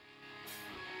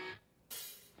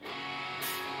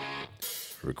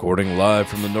Recording live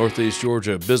from the Northeast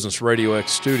Georgia Business RadioX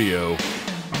studio.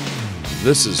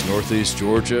 This is Northeast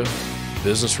Georgia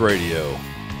Business Radio.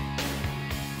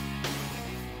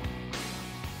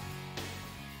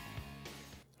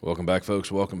 Welcome back,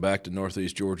 folks. Welcome back to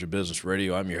Northeast Georgia Business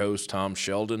Radio. I'm your host, Tom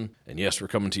Sheldon. And yes, we're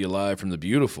coming to you live from the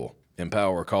beautiful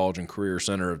Empower College and Career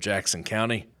Center of Jackson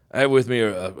County. I have with me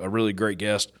a really great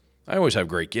guest. I always have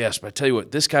great guests, but I tell you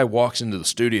what, this guy walks into the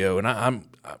studio and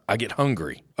I get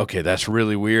hungry. Okay, that's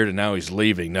really weird, and now he's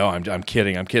leaving. No, I'm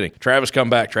kidding. Travis, come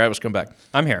back.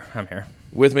 I'm here.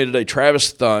 With me today,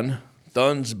 Travis Thun.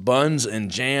 Thun's Buns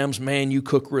and Jams. Man, you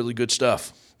cook really good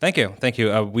stuff. Thank you.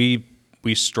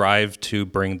 We strive to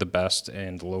bring the best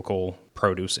and local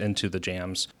produce into the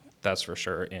jams, that's for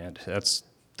sure. And that's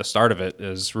the start of it,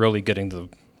 is really getting the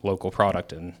local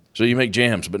product in. So you make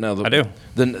jams, but now I do.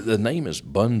 The name is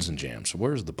Buns and Jams. So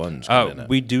where's the buns come in at?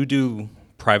 We do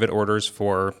private orders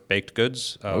for baked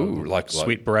goods. Like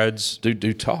sweetbreads. Do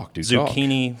talk.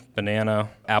 Zucchini, banana,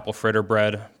 apple fritter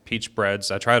bread, peach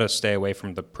breads. I try to stay away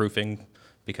from the proofing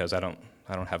because I don't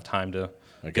have time to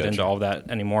get into all that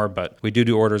anymore. But we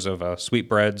do orders of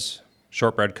sweetbreads,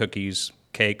 shortbread cookies,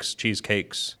 cakes,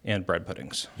 cheesecakes, and bread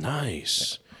puddings.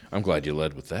 Nice. I'm glad you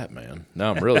led with that, man.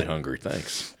 Now I'm really hungry.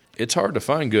 Thanks. It's hard to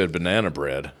find good banana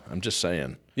bread. I'm just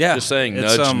saying. Yeah. Just saying,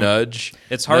 nudge.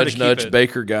 It's hard nudge, to keep nudge, it.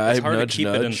 baker guy, It's hard nudge, to keep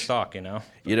nudge. it in stock, you know.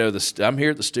 You know, I'm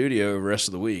here at the studio the rest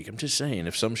of the week. I'm just saying,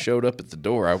 if some showed up at the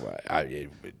door,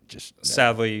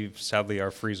 Sadly,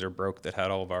 our freezer broke that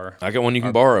had all of our. I got one you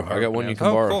can borrow. I got one you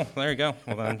can borrow. Cool. There you go.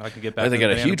 Well, then I can get back. I think to I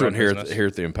the got a huge one banana bread here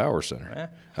at the Empower Center.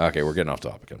 Okay, we're getting off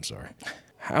topic. I'm sorry.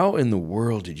 How in the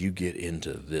world did you get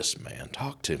into this, man?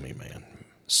 Talk to me, man.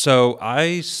 So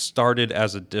I started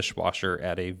as a dishwasher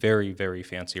at a very, very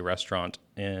fancy restaurant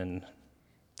in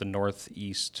the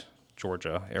Northeast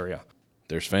Georgia area.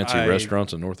 There's fancy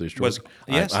restaurants in Northeast Georgia?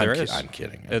 Yes, there is. I'm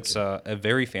kidding. It's a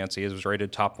very fancy. It was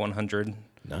rated top 100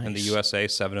 in the USA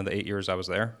 7 of the 8 years I was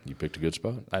there. You picked a good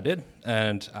spot. I did.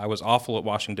 And I was awful at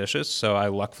washing dishes, so I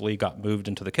luckily got moved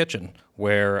into the kitchen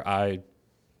where I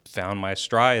found my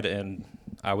stride, and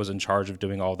I was in charge of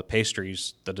doing all the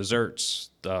pastries, the desserts,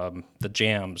 the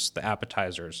jams, the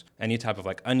appetizers, any type of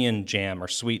like onion jam or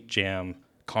sweet jam,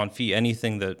 confit,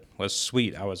 anything that was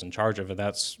sweet, I was in charge of. And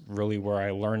that's really where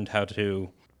I learned how to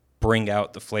bring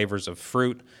out the flavors of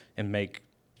fruit and make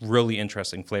really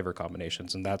interesting flavor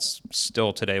combinations. And that's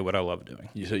still today what I love doing.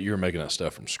 You said you were making that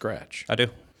stuff from scratch. I do.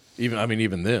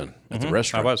 Even then at the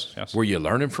restaurant. I was, yes. Were you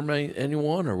learning from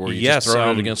anyone, or were you just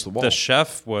throwing it against the wall? The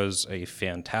chef was a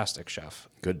fantastic chef.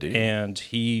 Good deal. And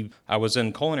I was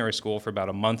in culinary school for about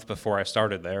a month before I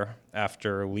started there.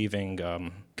 After leaving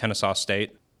Kennesaw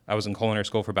State, I was in culinary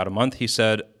school for about a month. He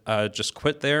said, just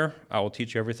quit there. I will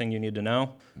teach you everything you need to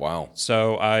know. Wow.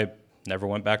 So I never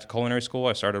went back to culinary school.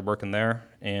 I started working there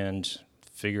and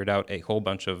figured out a whole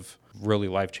bunch of really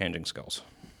life-changing skills.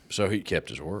 So he kept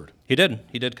his word. He did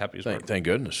keep his word. Thank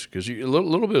goodness, because a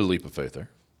little bit of leap of faith there.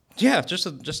 Yeah, just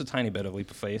a tiny bit of leap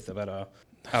of faith. But I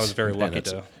was very lucky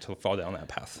to fall down that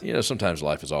path. You know, sometimes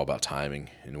life is all about timing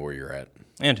and where you're at.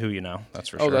 And who you know, that's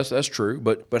for sure. Oh, that's true.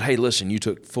 But hey, listen, you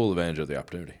took full advantage of the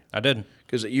opportunity. I did.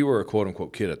 Because you were a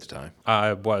quote-unquote kid at the time.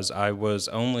 I was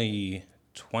only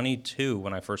 22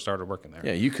 when I first started working there.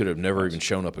 Yeah, you could have never even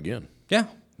shown up again. Yeah.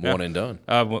 One and done.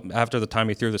 After the time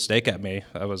he threw the steak at me,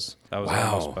 that was wow.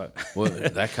 Almost, but Well,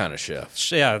 that kind of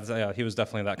chef. Yeah, he was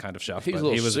definitely that kind of chef. He was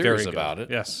he was serious very about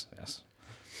good. it. Yes.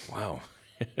 Wow.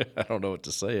 I don't know what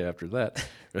to say after that.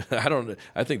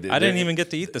 I think I didn't even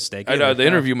get to eat the steak. I know the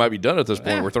interview might be done at this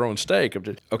point. Yeah. We're throwing steak.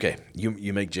 Okay,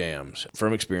 you make jams.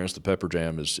 From experience, the pepper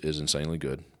jam is insanely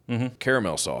good. Mm-hmm.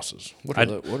 Caramel sauces. What are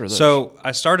those? So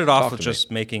I started off with just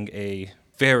making a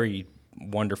very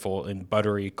wonderful and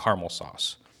buttery caramel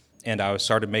sauce. And I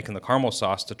started making the caramel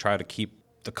sauce to try to keep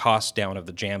the cost down of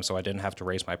the jam so I didn't have to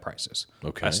raise my prices.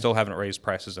 Okay. I still haven't raised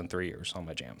prices in 3 years on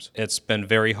my jams. It's been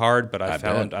very hard, but I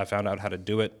found out how to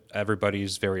do it.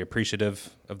 Everybody's very appreciative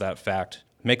of that fact.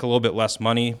 Make a little bit less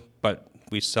money, but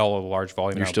we sell a large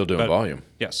volume. You're still doing volume.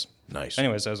 Yes. Nice.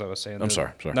 Anyways, as I was saying, I'm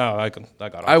sorry. No, I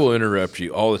got off. I will interrupt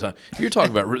you all the time. You're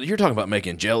talking about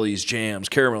making jellies, jams,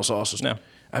 caramel sauces. No.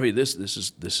 I mean, this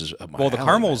is up my Well, the alley,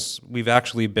 caramels, we've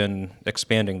actually been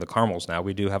expanding the caramels now.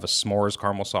 We do have a s'mores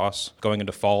caramel sauce. Going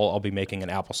into fall, I'll be making an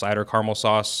apple cider caramel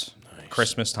sauce. Nice.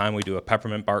 Christmas time, we do a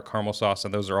peppermint bark caramel sauce,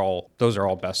 and those are all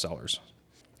best sellers.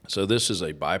 So this is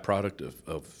a byproduct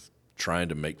of trying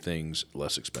to make things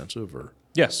less expensive, or?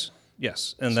 Yes.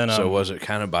 And then so was it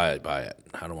kind of by I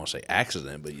don't want to say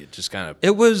accident, but it just kind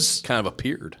of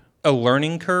appeared. A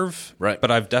learning curve, right?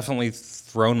 But I've definitely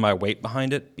thrown my weight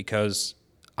behind it because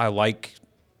I like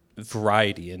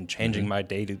variety and changing my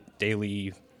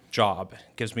daily job. It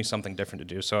gives me something different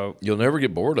to do. So You'll never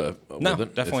get bored of no, with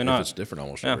it. definitely if not. It's different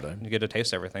almost Yeah, every day. you get to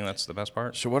taste everything. That's the best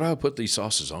part. So what do I put these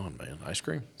sauces on, man? Ice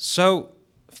cream? So,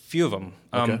 a few of them.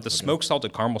 Okay, The smoked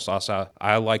salted caramel sauce,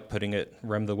 I like putting it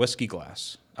rim the whiskey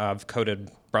glass. I've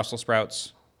coated Brussels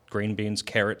sprouts, green beans,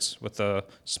 carrots with the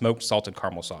smoked salted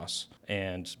caramel sauce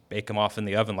and bake them off in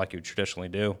the oven like you traditionally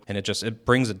do. And it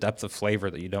brings a depth of flavor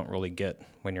that you don't really get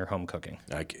when you're home cooking.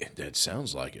 That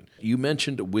sounds like it. You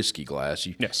mentioned a whiskey glass.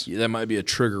 Yes. That might be a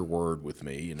trigger word with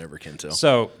me. You never can tell.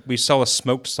 So we sell a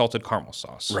smoked salted caramel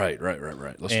sauce. Right.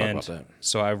 Let's talk about that.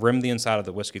 So I rim the inside of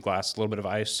the whiskey glass, a little bit of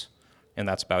ice, and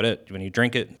that's about it. When you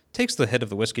drink it, it takes the hit of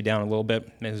the whiskey down a little bit,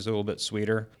 makes it a little bit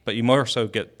sweeter, but you more so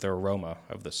get the aroma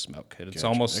of the smoke. It's Gotcha.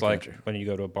 almost I like gotcha. when you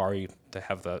go to a bar, they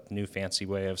have the new fancy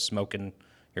way of smoking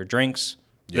your drinks.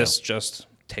 Yeah. This just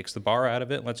takes the bar out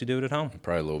of it and lets you do it at home.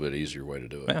 Probably a little bit easier way to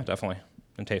do it. Yeah, definitely.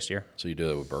 And tastier. So you do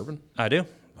that with bourbon? I do.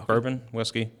 Bourbon,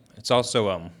 whiskey. It's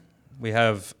also, we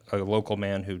have a local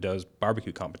man who does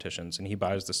barbecue competitions, and he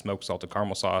buys the smoked salted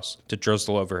caramel sauce to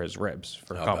drizzle over his ribs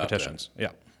for How about competitions. Yeah.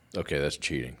 Okay, that's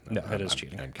cheating. No, it is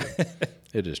cheating. I'm kidding.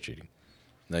 It is cheating.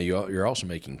 Now, you're also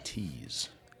making teas.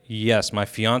 Yes, my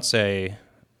fiance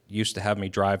used to have me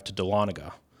drive to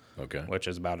Dahlonega, Okay. which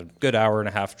is about a good hour and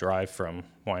a half drive from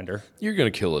Winder. You're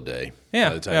going to kill a day. by Yeah,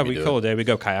 the time we you do kill it. a day. We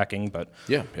go kayaking, but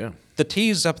Yeah. the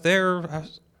teas up there,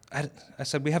 I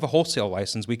said, we have a wholesale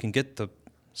license. We can get the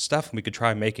stuff and we could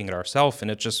try making it ourselves. And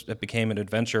it became an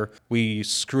adventure. We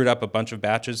screwed up a bunch of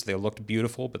batches. They looked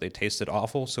beautiful, but they tasted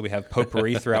awful. So we have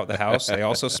potpourri throughout the house. They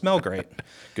also smell great.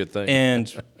 Good thing.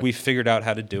 And we figured out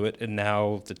how to do it. And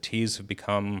now the teas have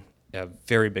become a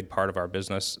very big part of our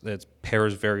business. It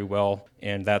pairs very well.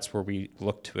 And that's where we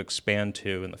look to expand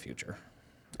to in the future.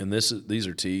 And these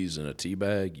are teas in a tea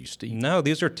bag you steep? No,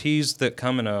 these are teas that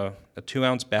come in a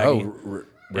 2-ounce baggie. Oh,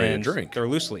 ready to and drink. They're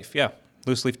loose leaf, yeah,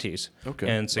 loose leaf teas. Okay,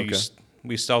 And so okay.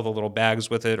 we sell the little bags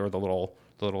with it, or the little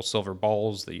silver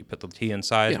bowls that you put the tea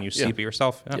inside and you yeah. steep it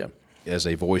yourself. Yeah. As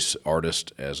a voice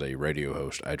artist, as a radio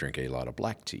host, I drink a lot of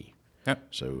black tea. Yeah.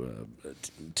 So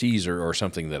teas are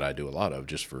something that I do a lot of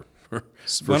just for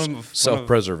One of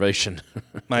self-preservation.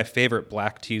 my favorite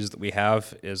black teas that we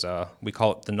have is we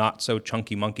call it the Not So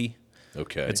Chunky Monkey.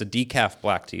 Okay. It's a decaf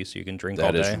black tea, so you can drink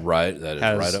all That day. is right. That is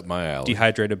Has right up my alley.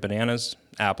 Dehydrated bananas,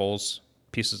 apples,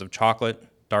 pieces of chocolate,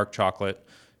 dark chocolate,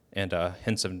 and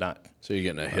hints of nut. So you're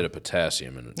getting a hit of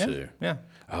potassium in it too. Yeah,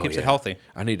 Oh, keeps yeah. it healthy.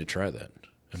 I need to try that.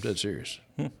 I'm dead serious.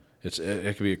 It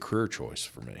could be a career choice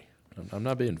for me. I'm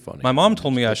not being funny. My mom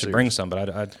told me I'm I should serious. bring some, but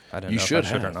I didn't You know should if I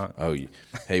should have. or not. Oh,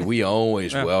 hey, we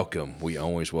always welcome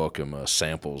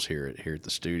samples here at the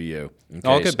studio. In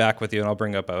I'll case- get back with you, and I'll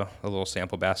bring up a little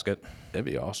sample basket. That'd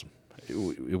be awesome.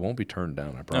 It won't be turned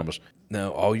down, I promise.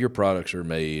 Now, all your products are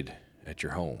made at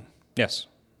your home, Yes.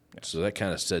 so that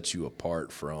kind of sets you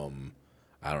apart from.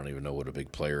 I don't even know what a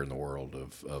big player in the world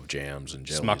of jams and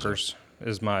jellies are. Smuckers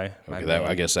is my Okay, main,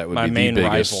 I guess that would my be the main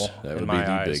biggest. rival That in would my be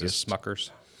the eyes biggest. is Smuckers.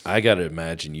 I got to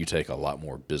imagine you take a lot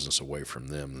more business away from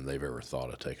them than they've ever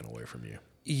thought of taking away from you.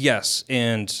 Yes,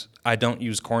 and I don't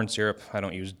use corn syrup. I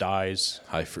don't use dyes.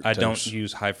 High fructose. I don't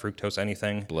use high fructose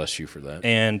anything. Bless you for that.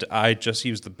 And I just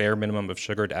use the bare minimum of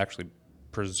sugar to actually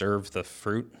preserve the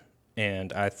fruit.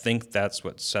 And I think that's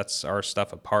what sets our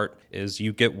stuff apart is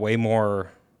you get way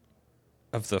more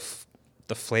of the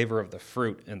flavor of the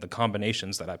fruit and the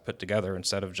combinations that I put together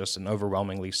instead of just an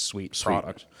overwhelmingly sweet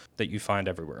product that you find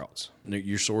everywhere else.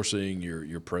 You're sourcing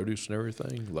your produce and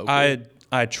everything locally?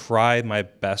 I try my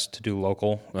best to do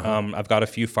local. I've got a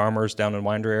few farmers down in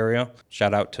Winder area.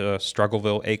 Shout out to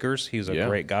Struggleville Acres. He's a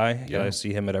great guy. Yeah. I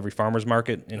see him at every farmer's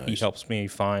market, and he helps me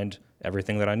find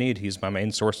everything that I need. He's my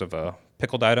main source of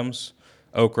pickled items,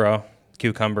 okra,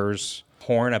 cucumbers,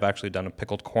 corn. I've actually done a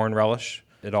pickled corn relish.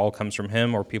 It all comes from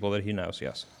him or people that he knows,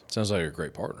 yes. Sounds like a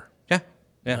great partner. Yeah.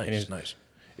 Yeah. and Nice, he's- nice.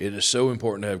 It is so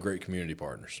important to have great community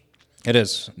partners. It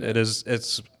is. It is.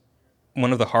 It's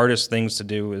one of the hardest things to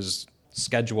do is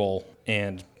schedule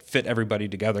and fit everybody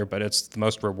together, but it's the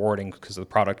most rewarding because the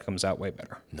product comes out way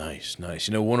better. Nice, nice.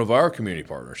 You know, one of our community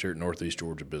partners here at Northeast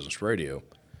Georgia Business Radio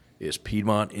is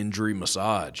Piedmont Injury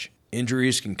Massage.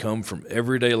 Injuries can come from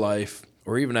everyday life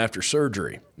or even after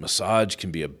surgery. Massage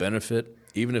can be a benefit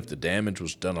even if the damage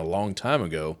was done a long time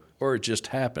ago or it just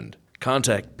happened.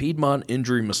 Contact Piedmont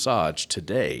Injury Massage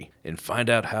today and find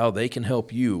out how they can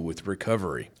help you with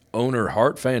recovery. Owner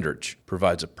Hart Fandrich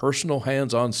provides a personal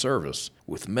hands-on service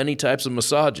with many types of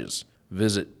massages.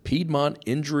 Visit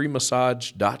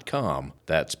PiedmontInjuryMassage.com.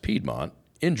 That's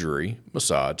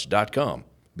PiedmontInjuryMassage.com.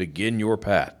 Begin your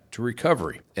path to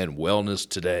recovery and wellness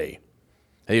today.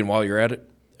 Hey, and while you're at it,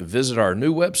 visit our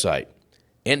new website,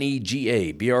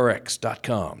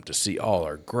 negabrx.com, to see all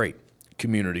our great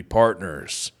community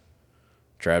partners.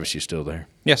 Travis, you still there?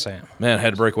 Yes, I am. Man, I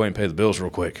had to break away and pay the bills real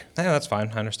quick. Yeah, that's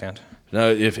fine. I understand. Now,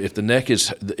 if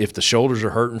the shoulders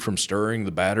are hurting from stirring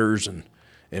the batters and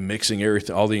mixing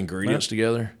everything, all the ingredients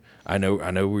together, I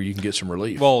know where you can get some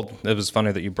relief. Well, it was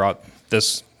funny that you brought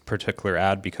this particular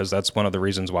ad because that's one of the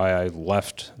reasons why I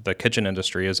left the kitchen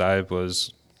industry. Is I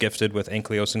was gifted with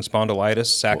ankylosing spondylitis,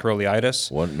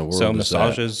 sacroiliitis. What in the world so is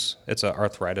massages, it's an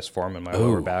arthritis form in my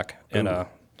lower back, and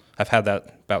I've had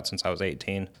that about since I was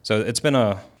 18. So it's been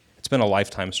a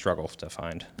lifetime struggle to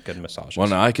find good massages. Well,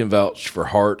 now I can vouch for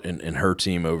Hart and her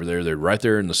team over there. They're right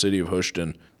there in the city of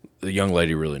Houston. The young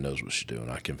lady really knows what she's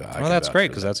doing. I can vouch. Well, that's great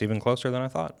because that's even closer than I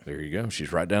thought. There you go.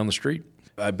 She's right down the street.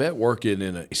 I bet working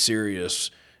in a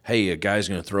serious, hey, a guy's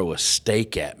going to throw a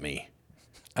steak at me.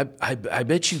 I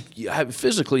bet you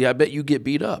physically, I bet you get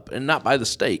beat up, and not by the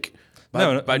steak.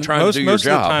 By trying to do your job. Most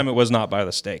of the time, it was not by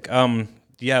the steak.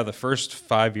 Yeah, the first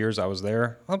 5 years I was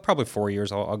there, well, probably 4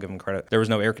 years, I'll give them credit. There was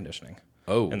no air conditioning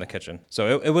in the kitchen.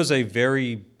 So it was a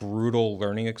very brutal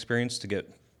learning experience to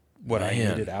get what I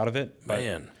needed out of it. But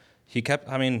he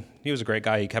was a great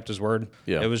guy. He kept his word.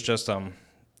 Yeah. It was just,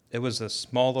 it was a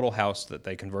small little house that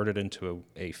they converted into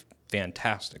a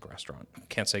fantastic restaurant.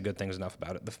 Can't say good things enough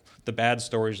about it. The bad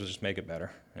stories will just make it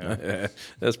better. You know?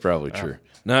 That's probably true.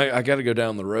 Now, I got to go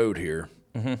down the road here.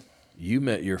 Mm-hmm. You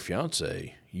met your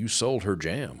fiance. You sold her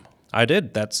jam. I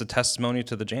did. That's a testimony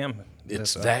to the jam.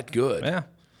 It's that good. Yeah.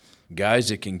 Guys,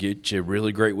 it can get you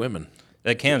really great women.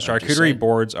 They can. Charcuterie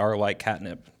boards are like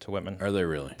catnip to women. Are they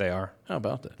really? They are. How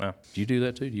about that? Yeah. Do you do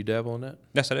that too? Do you dabble in that?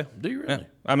 Yes, I do. Do you really? Yeah.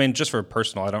 I mean, just for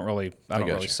personal. I don't really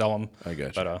sell them. I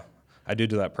got you. But I do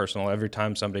that personal. Every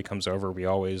time somebody comes over, we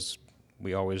always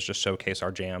just showcase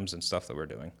our jams and stuff that we're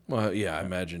doing. Well, yeah, I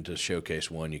imagine to showcase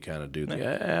one, you kind of do that.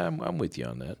 Yeah, I'm with you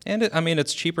on that. And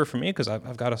it's cheaper for me because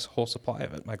I've got a whole supply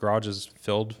of it. My garage is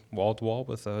filled wall to wall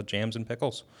with jams and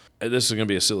pickles. This is going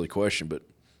to be a silly question, but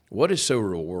what is so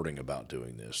rewarding about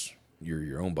doing this? You're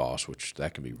your own boss, which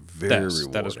that can be very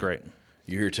rewarding. That is great.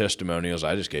 You hear testimonials.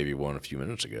 I just gave you one a few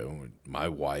minutes ago. My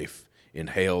wife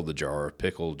inhaled the jar of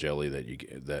pickle jelly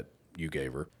that you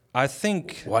gave her. I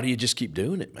think. Why do you just keep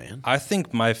doing it, man? I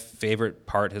think my favorite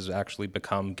part has actually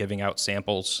become giving out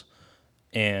samples,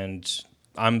 and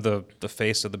I'm the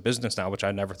face of the business now, which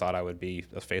I never thought I would be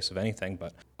the face of anything.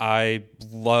 But I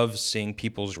love seeing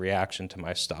people's reaction to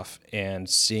my stuff and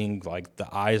seeing like the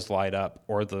eyes light up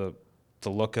or the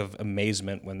look of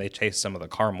amazement when they taste some of the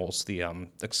caramels,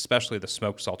 especially the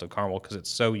smoked salted caramel, because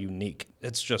it's so unique.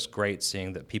 It's just great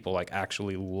seeing that people like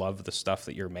actually love the stuff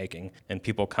that you're making, and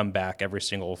people come back every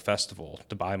single festival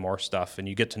to buy more stuff, and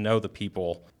you get to know the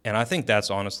people. And I think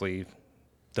that's honestly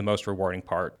the most rewarding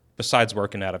part. Besides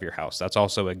working out of your house, that's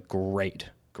also a great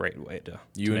way to.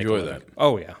 You make enjoy a living. that?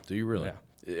 Oh yeah. Do you really?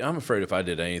 Yeah. I'm afraid if I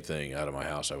did anything out of my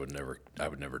house, I would never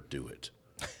do it.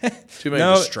 Too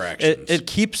many distractions.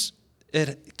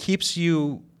 It keeps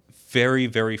you very,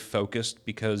 very focused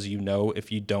because you know if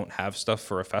you don't have stuff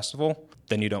for a festival,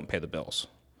 then you don't pay the bills.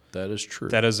 That is true.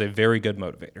 That is a very good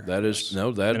motivator. That is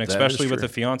and especially with the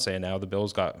fiance now, the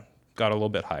bills got a little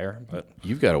bit higher. But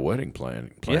you've got a wedding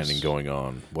planning going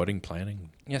on. Wedding planning.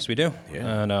 Yes, we do.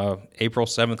 Yeah. And April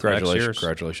 7th next year.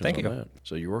 Congratulations Thank on you. that.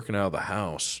 So you're working out of the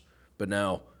house, but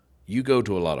now you go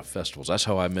to a lot of festivals. That's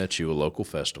how I met you, a local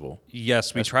festival.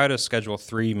 Yes, we try to schedule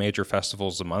 3 major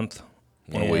festivals a month.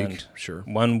 One week, sure.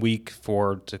 1 week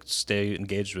to stay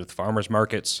engaged with farmers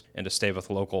markets and to stay with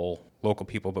local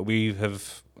people. But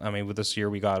with this year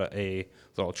we got a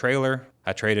little trailer.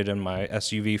 I traded in my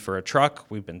SUV for a truck.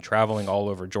 We've been traveling all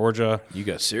over Georgia. You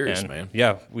got serious, man.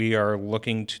 Yeah, we are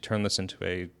looking to turn this into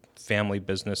a family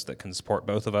business that can support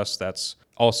both of us. That's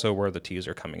also where the teas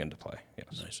are coming into play.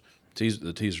 Yes. Nice.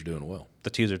 The teas are doing well. The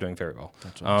teas are doing very well.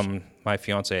 That's awesome. My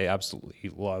fiance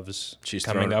absolutely loves She's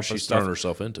coming up with stuff. She's throwing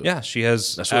herself into it. Yeah, she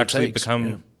has That's what actually it takes.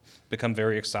 become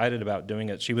very excited about doing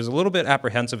it. She was a little bit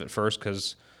apprehensive at first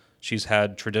because she's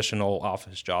had traditional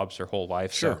office jobs her whole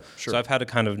life. Sure. So I've had to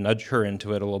kind of nudge her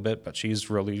into it a little bit, but she's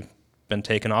really been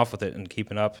taking off with it and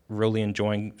keeping up, really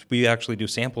enjoying. We actually do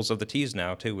samples of the teas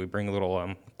now too. We bring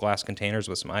little glass containers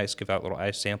with some ice, give out little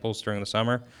ice samples during the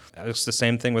summer. It's the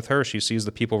same thing with her. She sees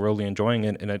the people really enjoying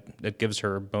it, and it gives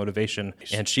her motivation,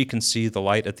 and she can see the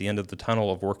light at the end of the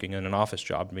tunnel of working in an office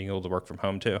job and being able to work from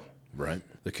home too. Right.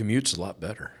 The commute's a lot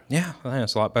better. Yeah,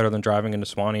 it's a lot better than driving into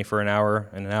Swanee for an hour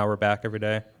and an hour back every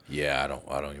day. Yeah, I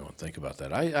don't even want to think about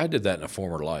that. I did that in a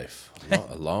former life,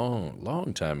 a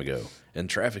long time ago, and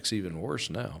traffic's even worse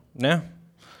now. Yeah.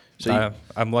 So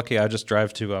I'm lucky. I just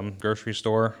drive to a grocery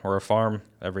store or a farm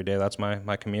every day. That's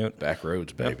my commute. back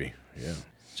roads, baby. Yep. Yeah.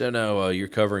 So now you're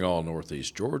covering all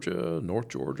Northeast Georgia, North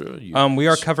Georgia. We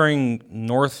are covering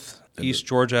Northeast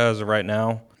Georgia as of right now.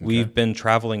 Okay. We've been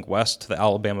traveling west to the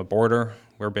Alabama border.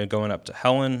 We've been going up to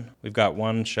Helen. We've got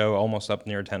one show almost up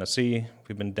near Tennessee.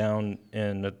 We've been down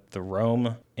in the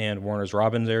Rome and Warner's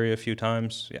Robins area a few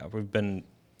times. Yeah, we've been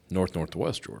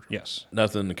northwest Georgia. Yes.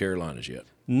 Nothing in the Carolinas yet.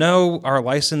 No, our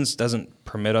license doesn't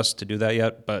permit us to do that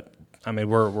yet, but I mean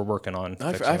we're working on.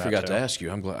 I forgot to ask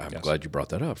you. I'm glad you brought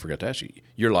that up. Forgot to ask you.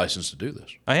 You're licensed to do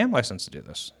this. I am licensed to do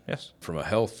this. Yes. From a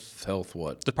health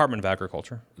what? Department of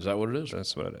Agriculture. Is that what it is?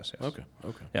 That's what it is. Yes.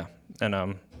 Okay. Yeah,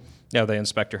 and they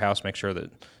inspect your house, make sure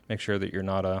that you're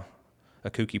not a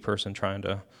kooky person trying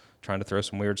to throw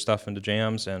some weird stuff into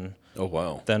jams, and oh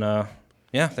wow. Then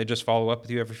they just follow up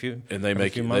with you every few and they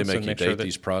make you date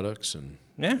these products and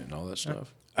all that stuff. Yeah.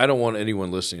 I don't want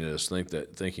anyone listening to this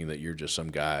thinking that you're just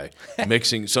some guy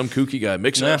mixing some kooky guy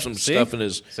mixing up some stuff in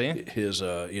his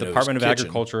Department of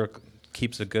Agriculture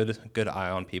keeps a good eye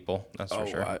on people. That's for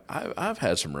sure. I've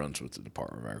had some runs with the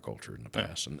Department of Agriculture in the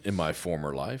past, and in my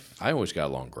former life, I always got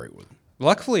along great with them.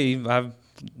 Luckily, I've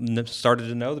started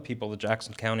to know the people at the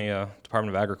Jackson County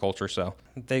Department of Agriculture, so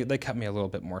they cut me a little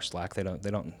bit more slack. They're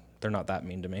not that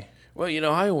mean to me. Well,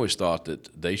 I always thought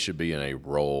that they should be in a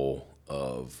role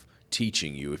of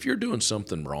teaching you. If you're doing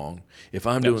something wrong, if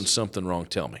I'm doing something wrong,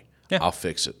 tell me. Yeah. I'll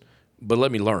fix it. But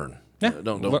let me learn. Yeah.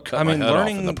 Don't cut my head off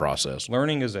in the process.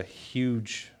 Learning is a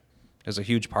huge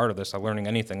part of this. Learning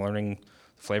anything, learning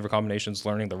flavor combinations,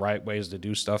 learning the right ways to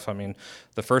do stuff. I mean,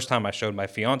 the first time I showed my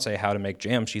fiance how to make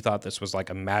jam, she thought this was like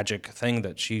a magic thing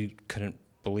that she couldn't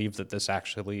believe that this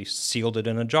actually sealed it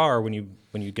in a jar when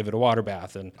you give it a water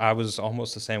bath. And I was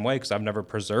almost the same way because I've never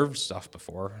preserved stuff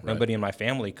before. Right. Nobody in my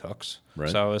family cooks. Right.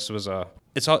 So this was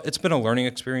it's been a learning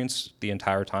experience the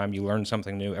entire time. You learn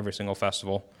something new every single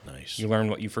festival. Nice. You learn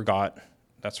what you forgot.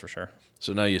 That's for sure.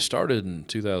 So now you started in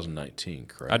 2019,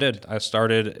 correct? I did. I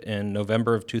started in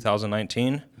November of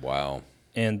 2019. Wow.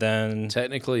 And then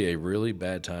technically a really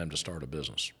bad time to start a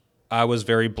business. I was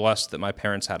very blessed that my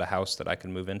parents had a house that I could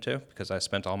move into because I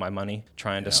spent all my money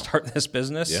trying to start this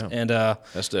business. Yeah. And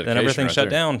that's dedication then everything right shut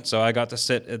there. down. So I got to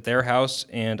sit at their house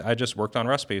and I just worked on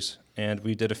recipes. And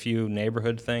we did a few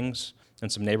neighborhood things and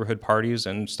some neighborhood parties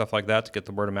and stuff like that to get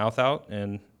the word of mouth out.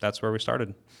 And that's where we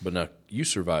started. But now you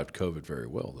survived COVID very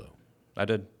well, though. I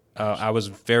did. I was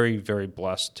very, very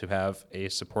blessed to have a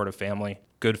supportive family,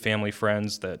 good family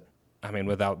friends that, I mean,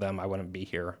 without them, I wouldn't be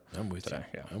here. I'm with you.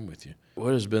 Yeah. I'm with you.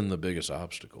 What has been the biggest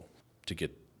obstacle to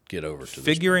get over to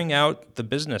figuring out the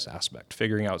business aspect,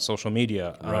 figuring out social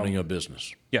media, running a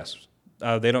business? Yes,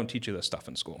 they don't teach you this stuff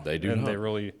in school. They do, and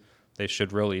not. They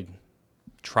should really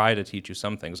try to teach you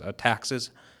some things.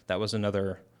 Taxes. That was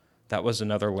another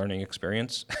learning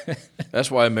experience. That's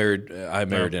why I married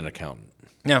an accountant.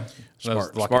 Yeah,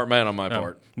 smart man on my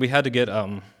part. We had to get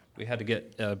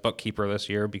a bookkeeper this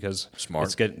year because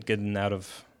it's getting out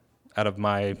of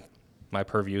my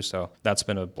purview. So that's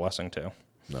been a blessing too.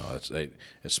 No,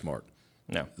 it's smart.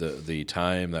 No, the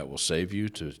time that will save you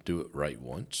to do it right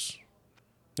once.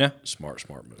 Yeah, smart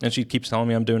move. And she keeps telling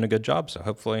me I'm doing a good job. So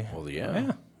hopefully, well,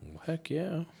 yeah. Heck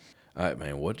yeah. All right,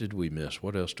 man. What did we miss?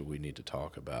 What else do we need to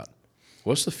talk about?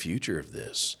 What's the future of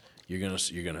this? You're gonna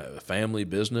have a family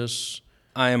business.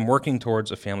 I am working towards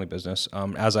a family business.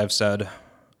 As I've said,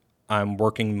 I'm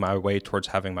working my way towards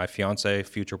having my fiance,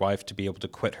 future wife, to be able to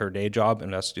quit her day job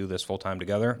and us do this full time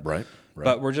together. Right.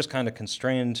 But we're just kind of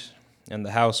constrained in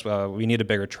the house. We need a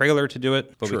bigger trailer to do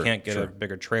it, but we can't get a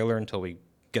bigger trailer until we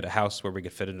get a house where we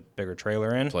could fit a bigger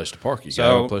trailer in. Place to park. You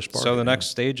got a place to park. So the next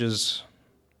stage is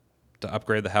to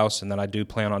upgrade the house, and then I do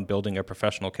plan on building a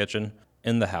professional kitchen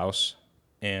in the house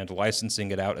and licensing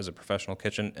it out as a professional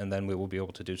kitchen, and then we will be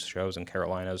able to do shows in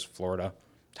Carolinas, Florida,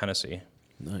 Tennessee.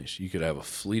 Nice. You could have a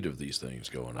fleet of these things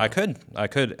going on. I could.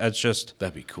 It's just...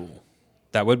 That'd be cool.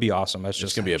 That would be awesome. It's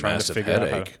just going to be a massive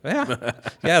headache.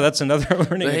 Yeah, that's another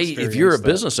learning experience. Hey, if you're a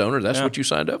business owner, that's what you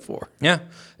signed up for. Yeah.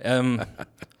 Awesome.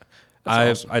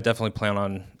 I definitely plan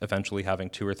on eventually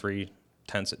having 2 or 3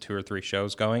 tents at 2 or 3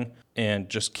 shows going and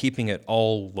just keeping it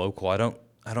all local. I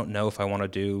don't know if I want to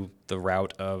do the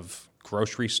route of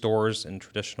grocery stores and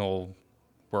traditional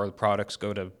where the products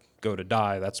go to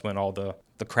die. That's when all the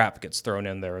crap gets thrown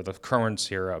in there, the corn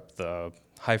syrup, the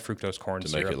high fructose corn To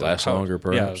syrup. make it last longer,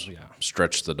 perhaps? Yeah.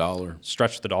 Stretch the dollar.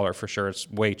 Stretch the dollar for sure. It's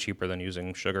way cheaper than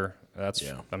using sugar. That's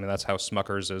how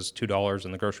Smucker's is $2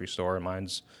 in the grocery store, and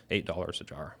mine's $8 a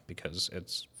jar because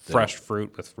it's fresh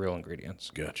fruit with real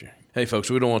ingredients. Gotcha. Hey, folks,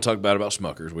 we don't want to talk bad about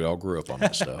Smuckers. We all grew up on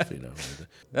that stuff,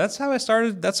 That's how I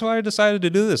started. That's why I decided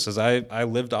to do this. Is I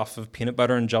lived off of peanut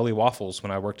butter and jelly waffles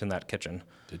when I worked in that kitchen.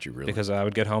 Did you really? Because I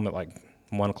would get home at like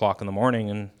 1 o'clock in the morning,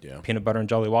 and peanut butter and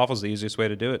jelly waffles is the easiest way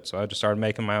to do it. So I just started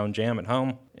making my own jam at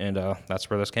home, and that's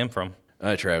where this came from. All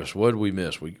right, Travis, what did we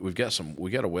miss? We got a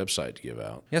website to give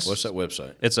out. Yes. What's that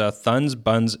website? It's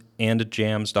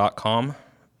thunsbunsandjams.com.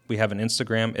 We have an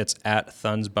Instagram. It's at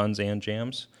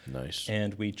thunsbunsandjams. Nice.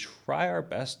 And we try our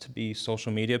best to be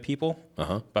social media people.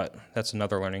 But that's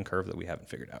another learning curve that we haven't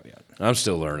figured out yet. I'm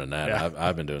still learning that. Yeah.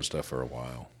 I've been doing stuff for a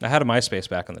while. I had a MySpace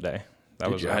back in the day.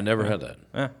 I never had that.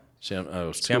 Yeah. See, I'm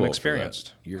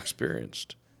experienced. You're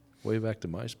experienced. Way back to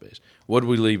MySpace. What did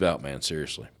we leave out, man?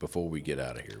 Seriously, before we get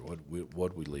out of here, what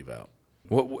did we leave out?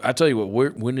 I tell you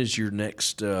what. When is your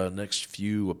next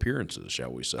few appearances?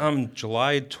 Shall we say?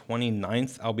 July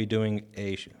 29th. I'll be doing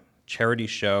a charity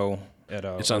show at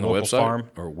a It's on the local website,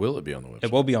 farm. or will it be on the website?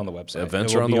 It will be on the website.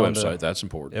 Events are on the website. That's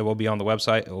important. It will be on the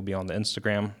website. It will be on the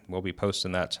Instagram. We'll be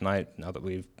posting that tonight. Now that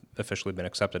we've officially been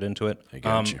accepted into it. I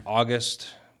got you.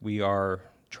 August, we are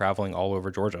traveling all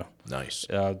over Georgia. Nice.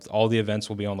 All the events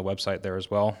will be on the website there as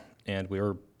well, and we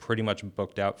are pretty much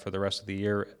booked out for the rest of the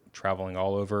year, traveling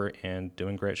all over and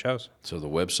doing great shows. So the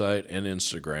website and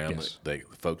Instagram,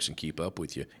 folks can keep up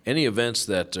with you. Any events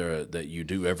that you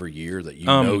do every year that you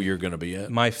know you're going to be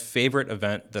at? My favorite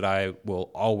event that I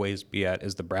will always be at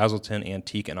is the Brazelton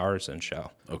Antique and Artisan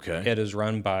Show. Okay. It is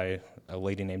run by a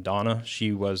lady named Donna.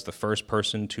 She was the first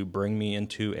person to bring me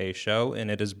into a show, and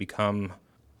it has become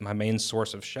my main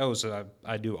source of shows.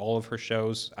 I do all of her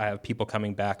shows. I have people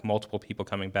coming back, multiple people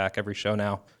coming back every show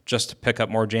now, just to pick up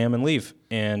more jam and leave.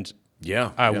 And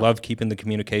I love keeping the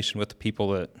communication with the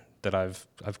people that I've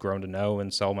grown to know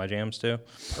and sell my jams to.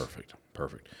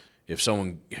 Perfect. If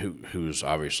someone who's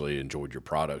obviously enjoyed your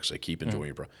products, they keep enjoying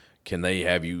your products, can they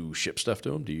have you ship stuff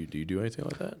to them? Do you do anything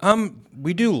like that?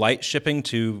 We do light shipping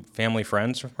to family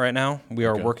friends right now. We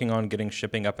are working on getting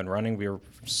shipping up and running. We are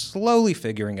slowly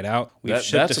figuring it out. We've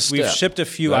shipped a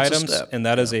few items, and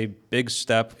that is a big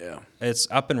step. Yeah. It's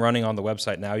up and running on the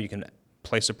website now. You can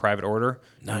place a private order,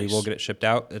 and we will get it shipped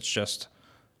out. It's just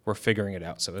we're figuring it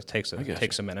out, so it takes a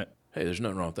minute. Hey, there's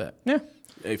nothing wrong with that. Yeah.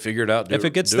 Hey, figure it out. If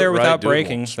it gets there without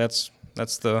breaking, that's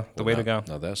the way to go.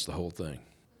 No, that's the whole thing.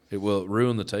 It will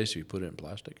ruin the taste if you put it in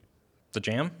plastic. The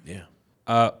jam? Yeah.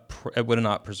 It would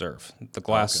not preserve the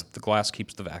glass. The glass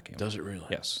keeps the vacuum. Does it really?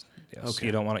 Yes. Okay.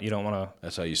 You don't want to.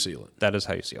 That's how you seal it. That is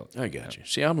how you seal it. I got you.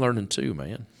 See, I'm learning too,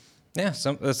 man. Yeah. It's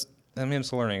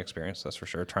a learning experience. That's for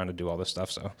sure. Trying to do all this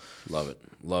stuff. So. Love it.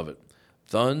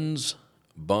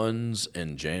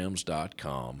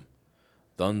 thunsbunsandjams.com.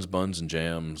 Thuns, Buns, and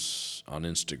Jams on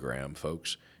Instagram,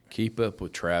 folks. Keep up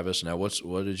with Travis. Now,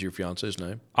 what is your fiance's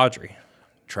name? Audrey.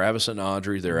 Travis and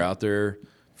Audrey, they're out there.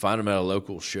 Find them at a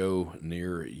local show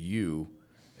near you.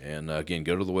 And, again,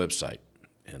 go to the website,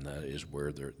 and that is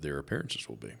where their appearances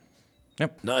will be.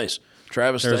 Yep. Nice.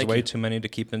 Travis, There's way too many to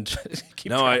keep in.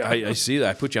 No, I see that.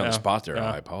 I put you on the spot there.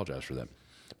 I apologize for that.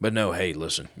 But, no, hey,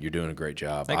 listen, you're doing a great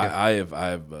job. I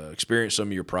have experienced some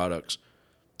of your products.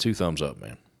 2 thumbs up,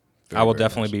 man. I will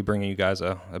definitely be bringing you guys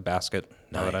a basket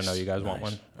now that I know you guys want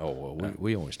one. Oh, well,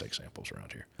 we always take samples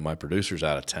around here. My producer's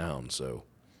out of town, so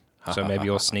maybe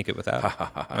you'll sneak it with that.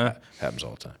 Happens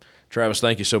all the time. Travis,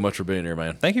 thank you so much for being here,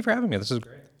 man. Thank you for having me. This is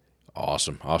great.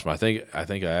 Awesome. I think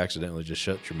I accidentally just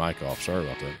shut your mic off. Sorry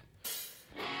about that.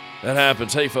 That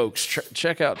happens. Hey, folks,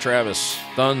 check out Travis,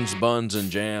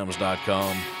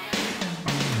 thunsbunsandjams.com.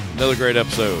 Another great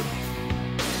episode.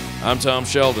 I'm Tom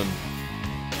Sheldon.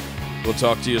 We'll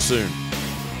talk to you soon.